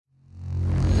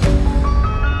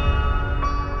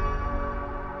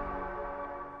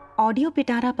Audio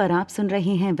पिटारा पर आप सुन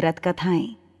रहे हैं व्रत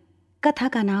कथाएं। कथा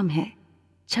का नाम है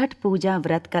छठ पूजा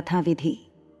व्रत कथा विधि।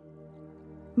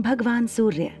 भगवान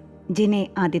सूर्य, जिन्हें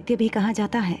आदित्य भी कहा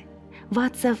जाता है,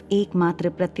 वात्सव एकमात्र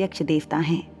प्रत्यक्ष देवता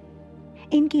हैं।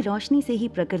 इनकी रोशनी से ही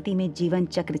प्रकृति में जीवन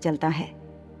चक्र चलता है।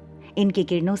 इनकी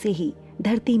किरणों से ही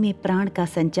धरती में प्राण का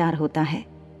संचार होता है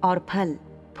और फल,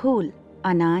 फूल,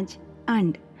 अनाज,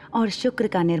 अंड और शुक्र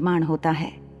का निर्माण होता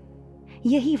है।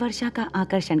 यही वर्षा का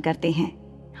आकर्षण करते हैं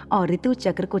और ऋतु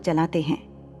चक्र को चलाते हैं।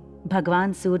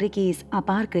 भगवान सूर्य की इस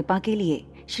अपार कृपा के लिए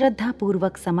श्रद्धा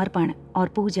पूर्वक समर्पण और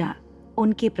पूजा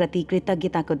उनके प्रति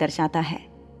कृतज्ञता को दर्शाता है।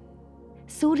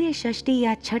 सूर्य षष्ठी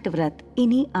या छठ व्रत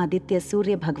इन्हीं आदित्य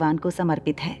सूर्य भगवान को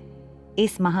समर्पित है।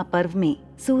 इस महापर्व में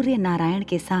सूर्य नारायण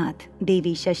के साथ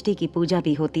देवी षष्ठी की पूजा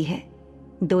भी होती है।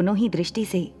 दोनों ही दृष्टि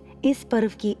से इस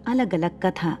पर्व की अलग अलग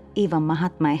कथा एवं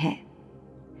महात्म्य है।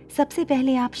 सबसे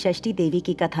पहले आप षष्ठी देवी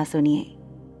की कथा सुनिए।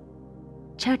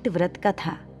 छठ व्रत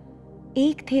कथा।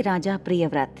 एक थे राजा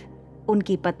प्रियव्रत,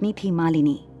 उनकी पत्नी थी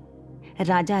मालिनी।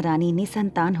 राजा रानी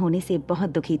निसंतान होने से बहुत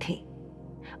दुखी थे।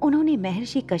 उन्होंने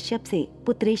महर्षि कश्यप से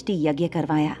पुत्रेष्टि यज्ञ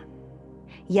करवाया।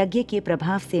 यज्ञ के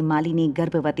प्रभाव से मालिनी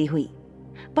गर्भवती हुई,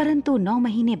 परंतु 9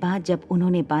 महीने बाद जब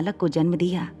उन्होंने बालक को जन्म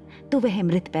दिया तो वह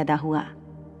मृत पैदा हुआ।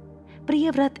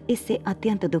 प्रियव्रत इससे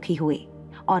अत्यंत दुखी हुए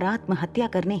और आत्महत्या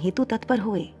करने हेतु तत्पर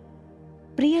हुए।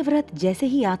 प्रियव्रत जैसे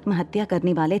ही आत्महत्या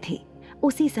करने वाले थे,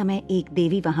 उसी समय एक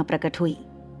देवी वहां प्रकट हुई।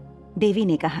 देवी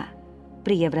ने कहा,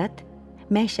 प्रियव्रत,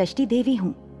 मैं षष्ठी देवी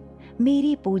हूं।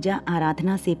 मेरी पूजा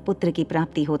आराधना से पुत्र की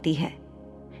प्राप्ति होती है।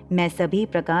 मैं सभी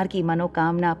प्रकार की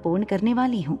मनोकामना पूर्ण करने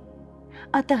वाली हूं।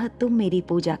 अतः तुम मेरी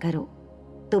पूजा करो,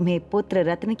 तुम्हें पुत्र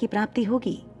रत्न की प्राप्ति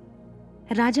होगी।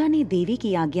 राजा ने देवी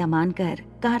की आज्ञा मानकर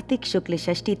कार्तिक शुक्ल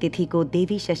षष्ठी तिथि को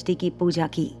देवी षष्ठी की पूजा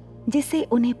की, जिससे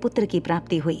उन्हें पुत्र की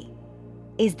प्राप्ति हुई।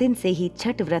 इस दिन से ही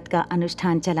छठ व्रत का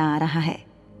अनुष्ठान चला आ रहा है।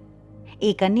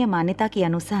 एक अन्य मान्यता के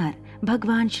अनुसार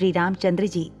भगवान श्री रामचंद्र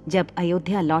जी जब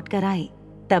अयोध्या लौट कर आए,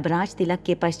 तब राज तिलक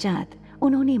के पश्चात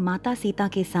उन्होंने माता सीता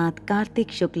के साथ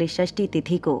कार्तिक शुक्ल षष्ठी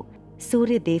तिथि को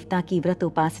सूर्य देवता की व्रत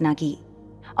उपासना की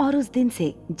और उस दिन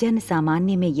से जन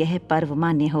सामान्य में यह पर्व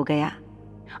मान्य हो गया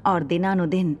और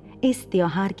दिनानुदिन इस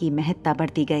त्योहार की महत्ता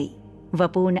बढ़ती गई व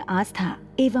पूर्ण आस्था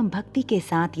एवं भक्ति के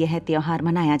साथ यह त्योहार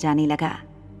मनाया जाने लगा।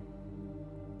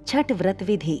 छठ व्रत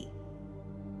विधि।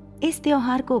 इस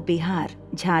त्योहार को बिहार,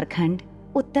 झारखंड,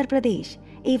 उत्तर प्रदेश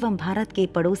एवं भारत के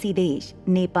पड़ोसी देश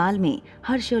नेपाल में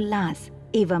हर्षोल्लास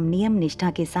एवं नियम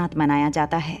निष्ठा के साथ मनाया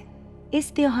जाता है।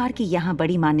 इस त्योहार की यहाँ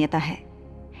बड़ी मान्यता है।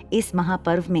 इस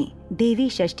महापर्व में देवी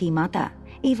षष्ठी माता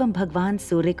एवं भगवान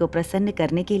सूर्य को प्रसन्न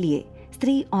करने के लिए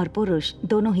स्त्री और पुरुष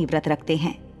दोनों ही व्रत रखते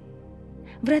हैं।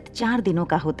 व्रत 4 दिनों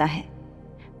का होता है।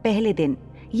 पहले दिन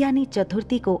यानी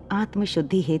चतुर्थी को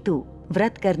आत्मशुद्धि हेतु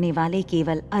व्रत करने वाले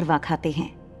केवल अरवा खाते हैं,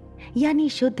 यानी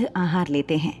शुद्ध आहार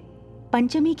लेते हैं।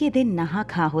 पंचमी के दिन नहा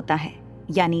खा होता है,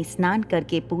 यानी स्नान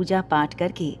करके पूजा पाठ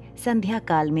करके संध्या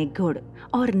काल में गुड़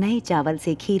और नए चावल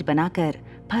से खीर बनाकर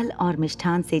फल और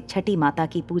मिष्ठान से छठी माता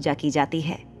की पूजा की जाती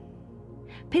है।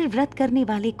 फिर व्रत करने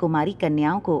वाले कुमारी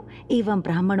कन्याओं को एवं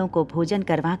ब्राह्मणों को भोजन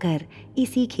करवाकर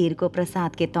इसी खीर को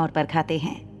प्रसाद के तौर पर खाते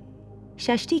हैं।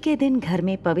 षष्ठी के दिन घर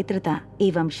में पवित्रता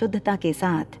एवं शुद्धता के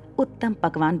साथ उत्तम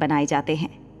पकवान बनाए जाते हैं।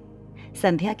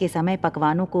 संध्या के समय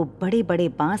पकवानों को बड़े बड़े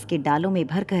बांस के डालों में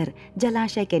भरकर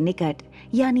जलाशय के निकट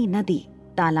यानी नदी,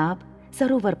 तालाब,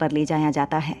 सरोवर पर ले जाया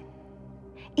जाता है।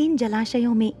 इन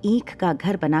जलाशयों में ईंख का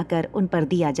घर बनाकर उन पर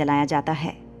दिया जलाया जाता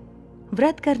है।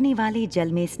 व्रत करने वाले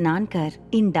जल में स्नान कर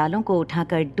इन डालों को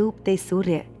उठाकर डूबते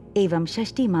सूर्य एवं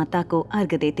षष्ठी माता को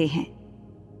अर्घ्य देते हैं।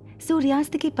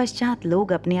 सूर्यास्त के पश्चात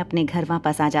लोग अपने अपने घर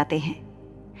वापस आ जाते हैं।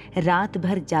 रात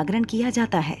भर जागरण किया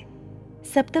जाता है।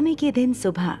 सप्तमी के दिन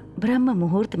सुबह ब्रह्म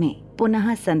मुहूर्त में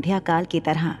पुनः संध्या काल की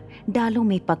तरह डालों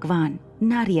में पकवान,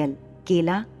 नारियल,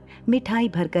 केला, मिठाई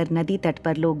भरकर नदी तट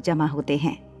पर लोग जमा होते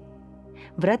हैं।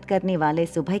 व्रत करने वाले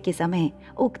सुबह के समय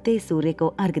उगते सूर्य को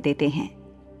अर्घ्य देते हैं।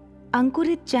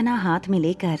 अंकुरित चना हाथ में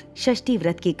लेकर षष्ठी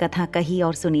व्रत की कथा कही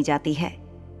और सुनी जाती है।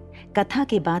 कथा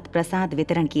के बाद प्रसाद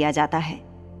वितरण किया जाता है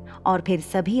और फिर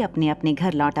सभी अपने अपने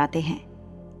घर लौट आते हैं।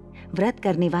 व्रत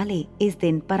करने वाले इस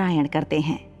दिन पारायण करते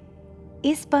हैं।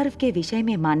 इस पर्व के विषय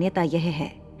में मान्यता यह है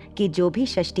कि जो भी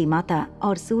षष्ठी माता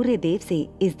और सूर्य देव से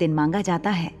इस दिन मांगा जाता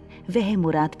है, वह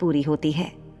मुराद पूरी होती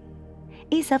है।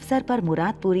 इस अवसर पर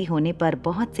मुराद पूरी होने पर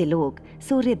बहुत से लोग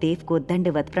सूर्य देव को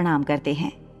दंडवत प्रणाम करते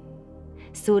हैं।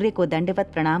 सूर्य को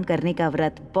दंडवत प्रणाम करने का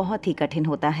व्रत बहुत ही कठिन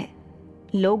होता है।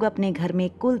 लोग अपने घर में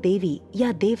कुल देवी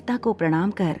या देवता को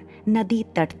प्रणाम कर नदी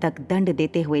तट तक दंड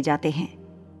देते हुए जाते हैं।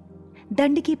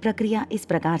 दंड की प्रक्रिया इस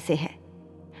प्रकार से है।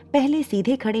 पहले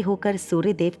सीधे खड़े होकर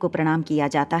सूर्य देव को प्रणाम किया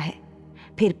जाता है,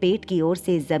 फिर पेट की ओर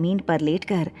से जमीन पर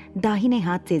लेटकर दाहिने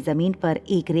हाथ से जमीन पर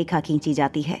एक रेखा खींची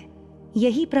जाती है।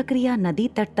 यही प्रक्रिया नदी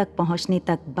तट तक पहुंचने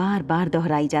तक बार बार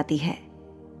दोहराई जाती है।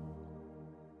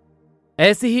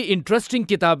 ऐसी ही इंटरेस्टिंग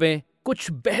किताबें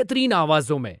कुछ बेहतरीन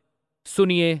आवाजों में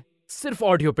सुनिए सिर्फ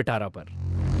ऑडियो पिटारा पर।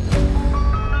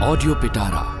 ऑडियो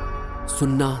पिटारा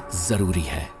सुनना जरूरी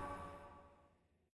है।